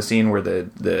 And it's the scene where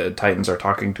the Titans are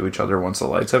talking to each other once the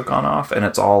lights have gone off. And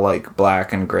it's all like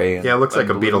black and gray. And, yeah, it looks like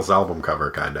a blue. Beatles album cover,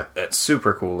 kind of. It's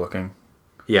super cool looking.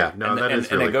 Yeah, no, that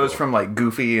is really and it goes cool. from like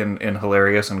goofy and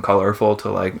hilarious and colorful to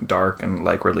like dark and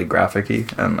like really graphic-y.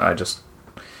 And I just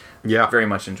very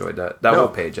much enjoyed that. Whole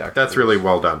page, actually. That's really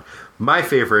well done. My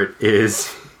favorite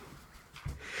is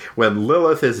when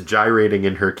Lilith is gyrating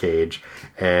in her cage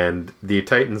and the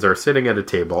Titans are sitting at a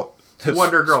table.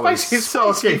 Wonder Girl is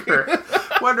sulking.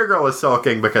 Wonder Girl is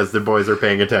sulking because the boys are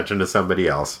paying attention to somebody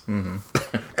else. And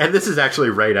this is actually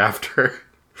right after...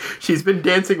 She's been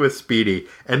dancing with Speedy,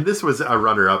 and this was a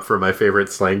runner-up for my favorite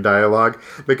slang dialogue,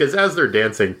 because as they're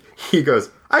dancing, he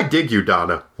goes, I dig you,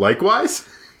 Donna. Likewise?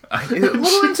 A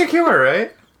little insecure,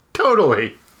 right?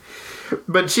 Totally.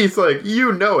 But she's like,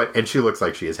 you know it, and she looks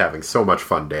like she is having so much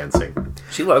fun dancing.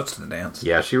 She loves to dance.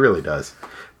 Yeah, she really does.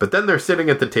 But then they're sitting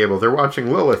at the table, they're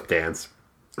watching Lilith dance,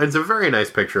 and it's a very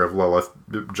nice picture of Lilith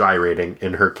gyrating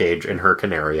in her cage in her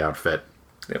canary outfit.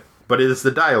 Yep. But it is the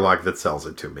dialogue that sells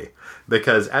it to me.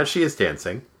 Because as she is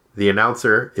dancing, the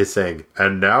announcer is saying,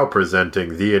 and now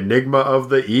presenting the enigma of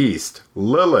the East,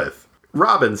 Lilith.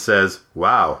 Robin says,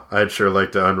 wow, I'd sure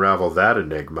like to unravel that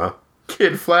enigma.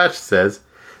 Kid Flash says,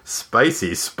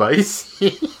 spicy,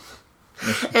 spicy.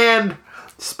 And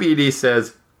Speedy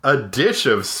says, a dish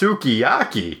of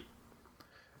sukiyaki.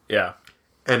 Yeah.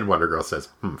 And Wonder Girl says,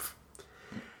 humph.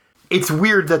 It's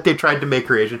weird that they tried to make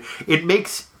her Asian. It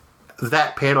makes...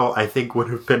 That panel, I think, would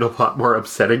have been a lot more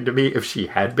upsetting to me if she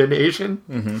had been Asian.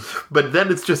 But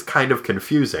then it's just kind of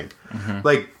confusing.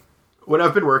 Like, when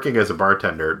I've been working as a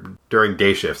bartender, during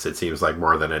day shifts, it seems like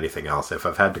more than anything else, if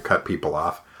I've had to cut people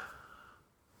off,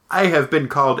 I have been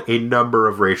called a number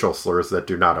of racial slurs that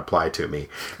do not apply to me.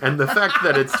 And the fact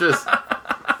that it's just...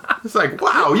 It's like,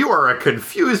 wow, you are a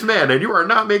confused man, and you are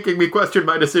not making me question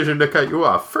my decision to cut you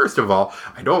off. First of all,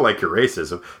 I don't like your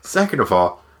racism. Second of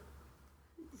all,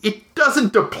 it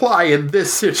doesn't apply in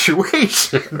this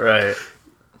situation. Right.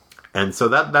 And so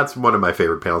that's one of my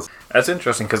favorite panels. That's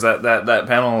interesting, because that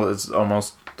panel is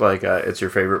almost like it's your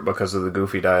favorite because of the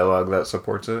goofy dialogue that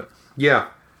supports it. Yeah.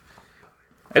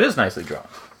 It is nicely drawn.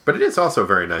 But it is also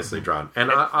very nicely drawn.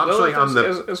 And actually on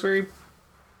the... It's very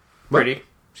pretty.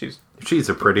 She's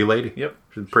a pretty lady. Yep.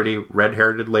 She's a pretty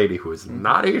red-haired lady who is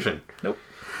not Asian. Nope.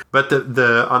 But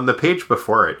the on the page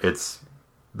before it, it's...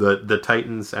 The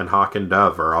Titans and Hawk and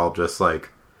Dove are all just like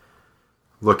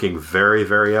looking very,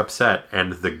 very upset,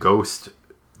 and the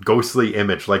ghostly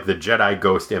image, like the Jedi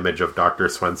ghost image of Dr.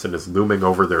 Swenson, is looming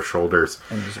over their shoulders.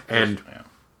 And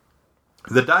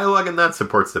the dialogue in that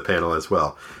supports the panel as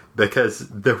well, because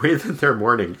the way that they're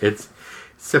mourning, it's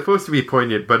supposed to be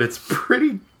poignant, but it's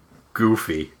pretty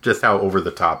goofy, just how over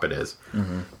the top it is.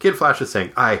 Kid Flash is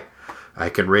saying, I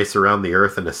can race around the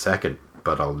Earth in a second,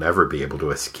 but I'll never be able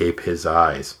to escape his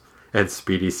eyes. And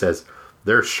Speedy says,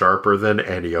 they're sharper than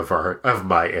any of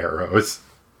my arrows.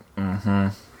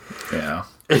 Yeah.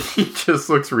 And he just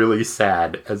looks really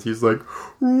sad as he's like,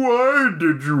 "Why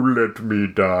did you let me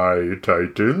die,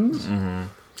 Titans?" Mm-hmm.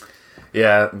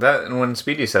 Yeah, that when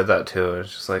Speedy said that too,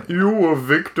 it's just like, "You were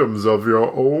victims of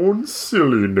your own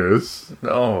silliness."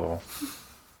 oh.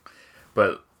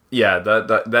 But yeah,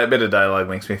 that bit of dialogue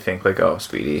makes me think like, oh,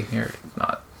 Speedy, you're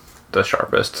not the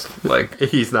sharpest. Like,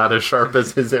 He's not as sharp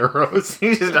as his arrows.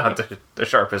 he's not the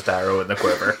sharpest arrow in the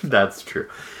quiver. That's true.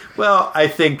 Well, I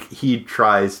think he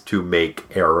tries to make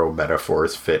arrow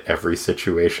metaphors fit every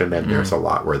situation, and there's a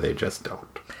lot where they just don't.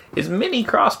 His mini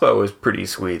crossbow is pretty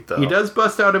sweet, though. He does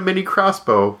bust out a mini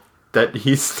crossbow that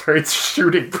he starts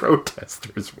shooting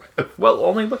protesters with. Well,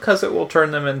 only because it will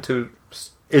turn them into...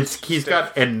 He's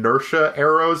got inertia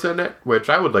arrows in it, which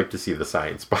I would like to see the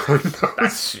science behind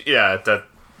those.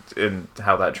 And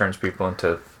how that turns people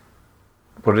into...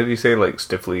 What did he say? Like,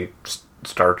 stiffly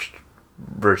starched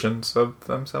versions of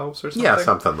themselves or something? Yeah,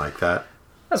 something like that.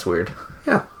 That's weird.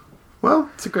 Yeah. Well,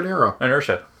 it's a good arrow.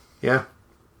 Inertia. Yeah.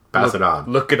 Pass it on.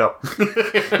 Look it up.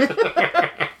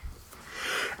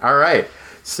 All right.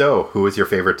 So, who is your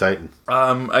favorite Titan?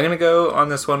 I'm gonna go on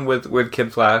this one with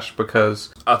Kid Flash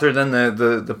because other than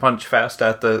the punch fest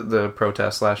at the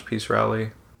protest / peace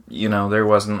rally, you know, there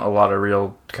wasn't a lot of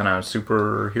real kind of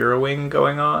superheroing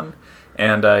going on.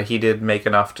 And he did make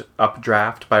an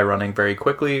updraft by running very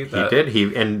quickly. He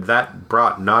did. And that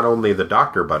brought not only the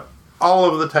Doctor, but all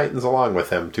of the Titans along with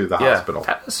him to the hospital.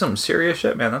 That is some serious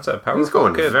shit, man. That's a powerful He's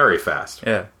going kid. very fast.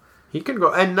 Yeah. He can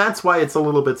go, and that's why it's a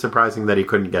little bit surprising that he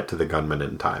couldn't get to the gunman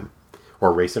in time.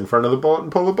 Or race in front of the bullet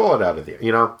and pull the bullet out of the,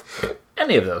 you know?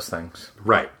 Any of those things.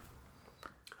 Right.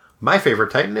 My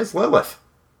favorite Titan is Lilith.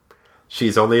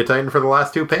 She's only a Titan for the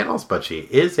last 2 panels, but she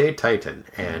is a Titan,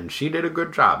 and she did a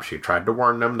good job. She tried to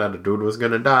warn them that a dude was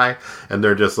going to die, and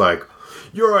they're just like,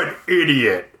 "You're an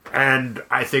idiot, and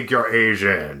I think you're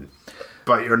Asian,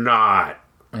 but you're not.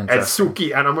 And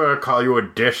Suki, and I'm going to call you a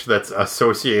dish that's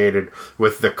associated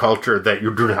with the culture that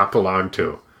you do not belong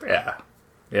to." Yeah.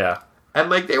 Yeah. And,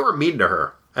 like, they were mean to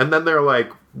her. And then they're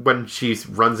like, when she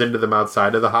runs into them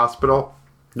outside of the hospital,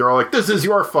 they're all like, "This is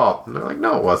your fault." And they're like,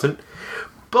 "No, it wasn't."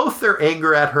 Both their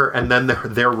anger at her and then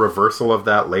their reversal of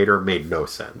that later made no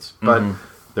sense. But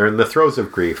they're in the throes of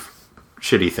grief.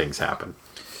 Shitty things happen.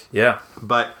 Yeah.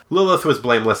 But Lilith was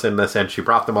blameless in this, and she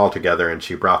brought them all together, and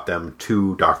she brought them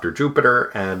to Dr. Jupiter,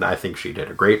 and I think she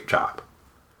did a great job.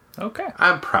 Okay.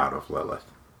 I'm proud of Lilith.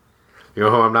 You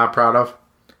know who I'm not proud of?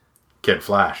 Kid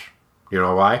Flash. You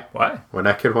know why? Why? When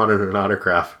that kid wanted an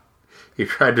autograph, he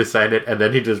tried to sign it, and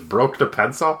then he just broke the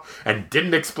pencil and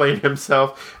didn't explain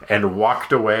himself and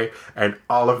walked away, and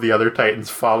all of the other Titans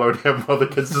followed him while the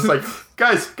kid's just like,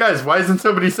 guys, why isn't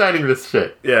somebody signing this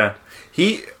shit? Yeah.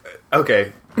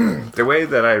 Okay. The way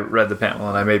that I read the panel,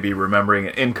 and I may be remembering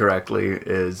it incorrectly,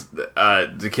 is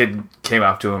the kid came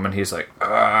up to him and he's like,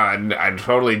 I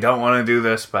totally don't want to do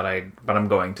this, but I'm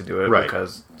going to do it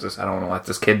because I don't want to let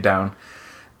this kid down.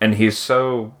 And he's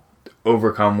so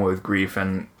overcome with grief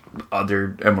and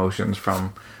other emotions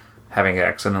from having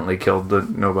accidentally killed the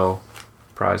Nobel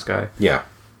Prize guy. Yeah.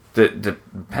 The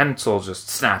pencil just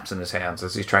snaps in his hands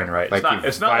as he's trying to write.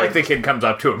 It's not like the kid comes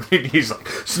up to him and he's like,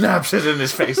 snaps it in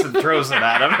his face and throws it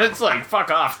at him. It's like, fuck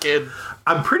off, kid.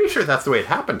 I'm pretty sure that's the way it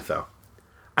happened, though.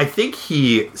 I think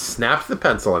he snapped the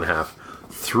pencil in half,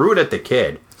 threw it at the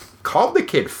kid, called the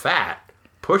kid fat,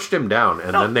 pushed him down,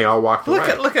 and then they all walked away.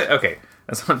 Okay,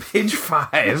 that's on page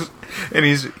 5, and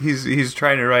he's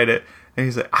trying to write it, and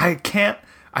he's like,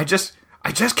 I just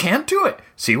can't do it.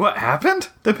 See what happened?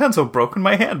 The pencil broke in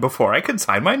my hand before I could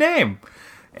sign my name.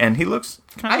 And he looks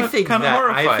kind of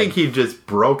horrified. I think he just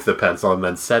broke the pencil and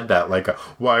then said that like,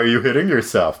 "Why are you hitting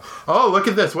yourself? Oh, look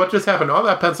at this. What just happened? Oh,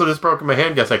 that pencil just broke in my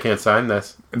hand. Guess I can't sign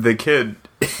this." The kid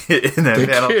in that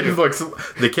panel,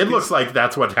 the kid looks like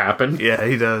that's what happened. Yeah,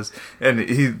 he does.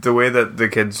 And the way that the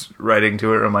kid's writing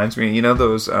to it reminds me, you know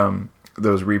those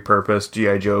repurposed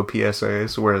G.I. Joe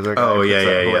PSAs where the guy puts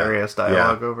that hilarious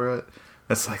dialogue over it.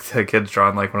 It's like the kid's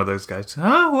drawn like one of those guys.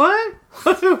 Oh,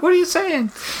 what? What are you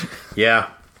saying? Yeah.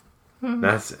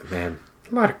 That's, man,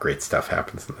 a lot of great stuff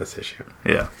happens in this issue.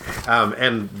 Yeah.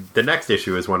 And the next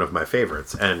issue is one of my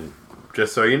favorites. And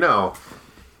just so you know,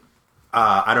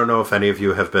 I don't know if any of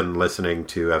you have been listening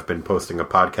to, I've been posting a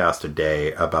podcast a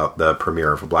day about the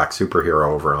premiere of a black superhero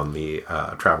over on the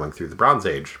Traveling Through the Bronze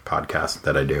Age podcast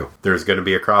that I do. There's going to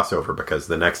be a crossover because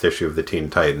the next issue of the Teen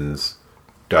Titans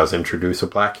does introduce a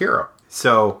black hero.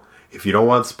 So, if you don't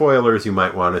want spoilers, you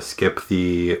might want to skip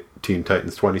the Teen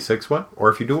Titans 26 one. Or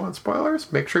if you do want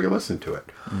spoilers, make sure you listen to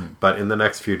it. But in the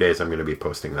next few days, I'm going to be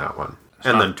posting that one.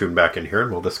 And then tune back in here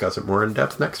and we'll discuss it more in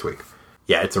depth next week.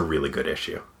 Yeah, it's a really good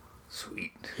issue.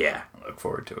 Sweet. Yeah. I look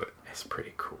forward to it. It's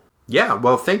pretty cool. Yeah,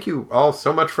 well, thank you all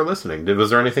so much for listening. Was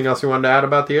there anything else you wanted to add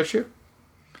about the issue?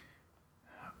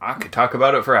 I could talk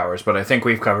about it for hours, but I think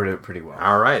we've covered it pretty well.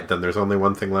 All right, then there's only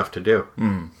one thing left to do.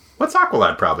 What's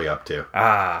Aqualad probably up to?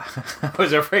 I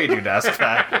was afraid you'd ask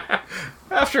that.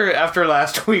 After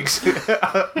last week's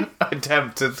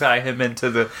attempt to tie him into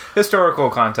the historical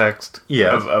context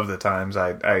of the times,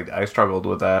 I struggled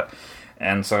with that.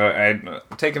 And so I'd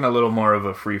taken a little more of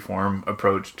a free-form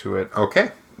approach to it.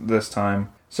 Okay. This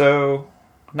time. So,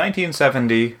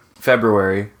 1970,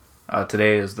 February,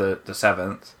 today is the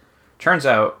 7th. Turns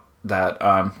out that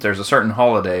there's a certain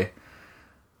holiday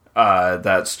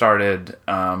that started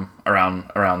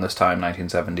around this time,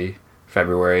 1970,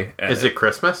 February. Is it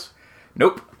Christmas?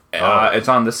 Nope. It's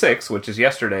on the 6th, which is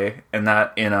yesterday, and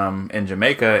that in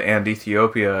Jamaica and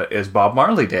Ethiopia is Bob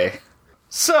Marley Day.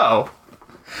 So,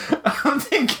 I'm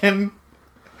thinking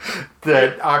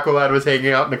that Aqualad was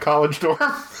hanging out in a college dorm.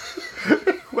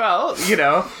 Well,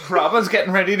 Robin's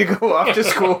getting ready to go off to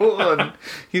school, and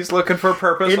he's looking for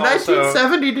purpose. In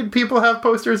 1970, did people have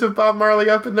posters of Bob Marley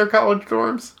up in their college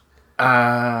dorms?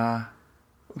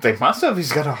 They must have.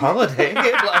 He's got a holiday.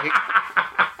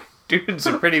 Dude's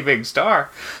a pretty big star.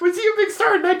 Was he a big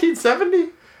star in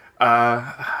 1970?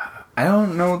 I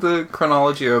don't know the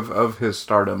chronology of his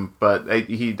stardom, but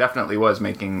he definitely was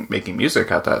making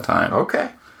music at that time.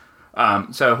 Okay.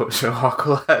 So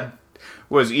Aqualad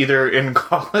was either in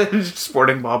college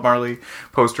sporting Bob Marley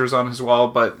posters on his wall,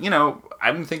 but,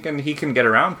 I'm thinking he can get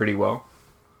around pretty well.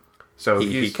 So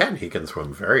he can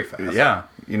swim very fast. Yeah,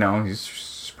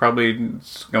 he's probably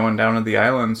going down to the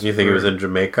islands. You think he was in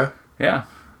Jamaica? Yeah,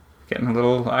 getting a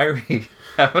little irie,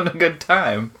 having a good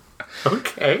time.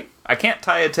 Okay. I can't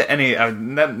tie it to any. I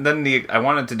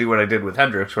wanted to do what I did with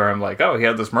Hendrix, where I'm like, oh, he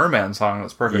had this merman song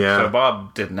that's perfect. Yeah. So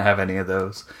Bob didn't have any of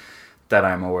those that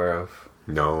I'm aware of.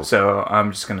 No. So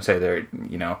I'm just gonna say there,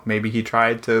 maybe he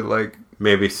tried to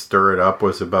maybe Stir It Up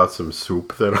was about some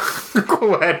soup that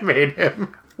Aqualad made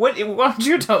him. Why don't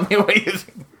you tell me what you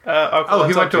think?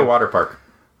 He went to a water park.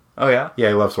 Oh yeah? Yeah,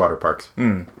 he loves water parks.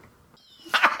 And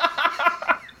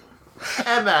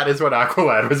that is what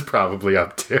Aqualad was probably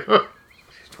up to.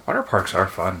 Water parks are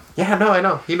fun. Yeah, no, I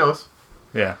know. He knows.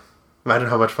 Yeah. Imagine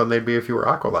how much fun they'd be if you were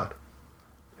Aqualad.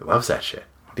 He loves that shit.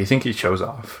 Do you think he shows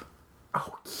off?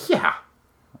 Oh, yeah.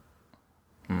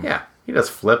 Yeah, he does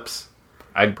flips.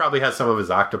 I'd probably have some of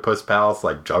his octopus pals,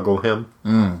 juggle him.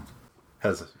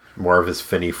 Has more of his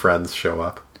finny friends show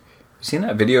up. You seen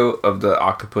that video of the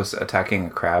octopus attacking a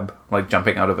crab?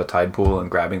 Jumping out of a tide pool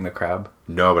and grabbing the crab?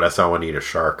 No, but I saw one eat a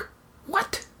shark.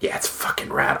 What? Yeah, it's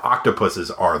fucking rad. Octopuses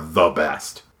are the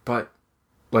best. But,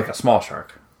 a small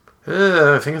shark.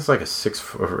 I think it's a 6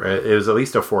 foot... It was at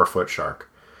least a 4 foot shark.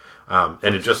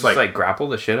 And it just grapple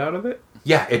the shit out of it?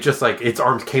 Yeah, it just its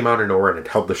arms came out of nowhere and it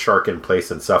held the shark in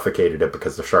place and suffocated it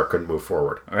because the shark couldn't move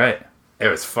forward. All right. It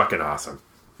was fucking awesome.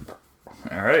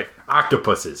 All right.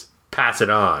 Octopuses. Pass it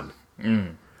on.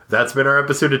 That's been our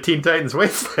episode of Teen Titans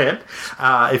Wasteland.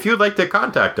 If you would like to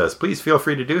contact us, please feel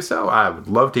free to do so. I would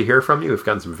love to hear from you. We've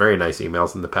gotten some very nice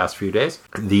emails in the past few days.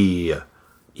 The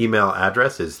email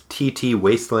address is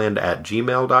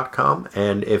ttwasteland@gmail.com.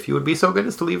 And if you would be so good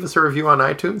as to leave us a review on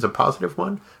iTunes, a positive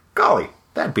one, golly,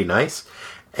 that'd be nice.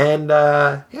 And,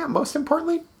 most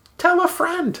importantly, tell a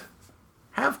friend.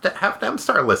 Have them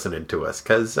start listening to us,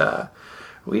 because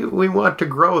we want to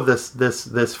grow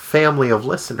this family of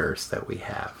listeners that we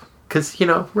have. Because,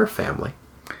 we're family.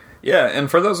 Yeah,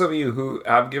 and for those of you who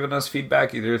have given us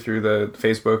feedback, either through the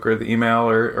Facebook or the email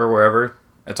or wherever,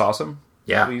 it's awesome.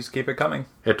 Yeah. Please keep it coming.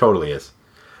 It totally is.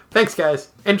 Thanks, guys.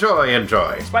 Enjoy.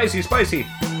 Spicy.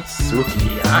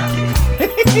 Sukiyaki.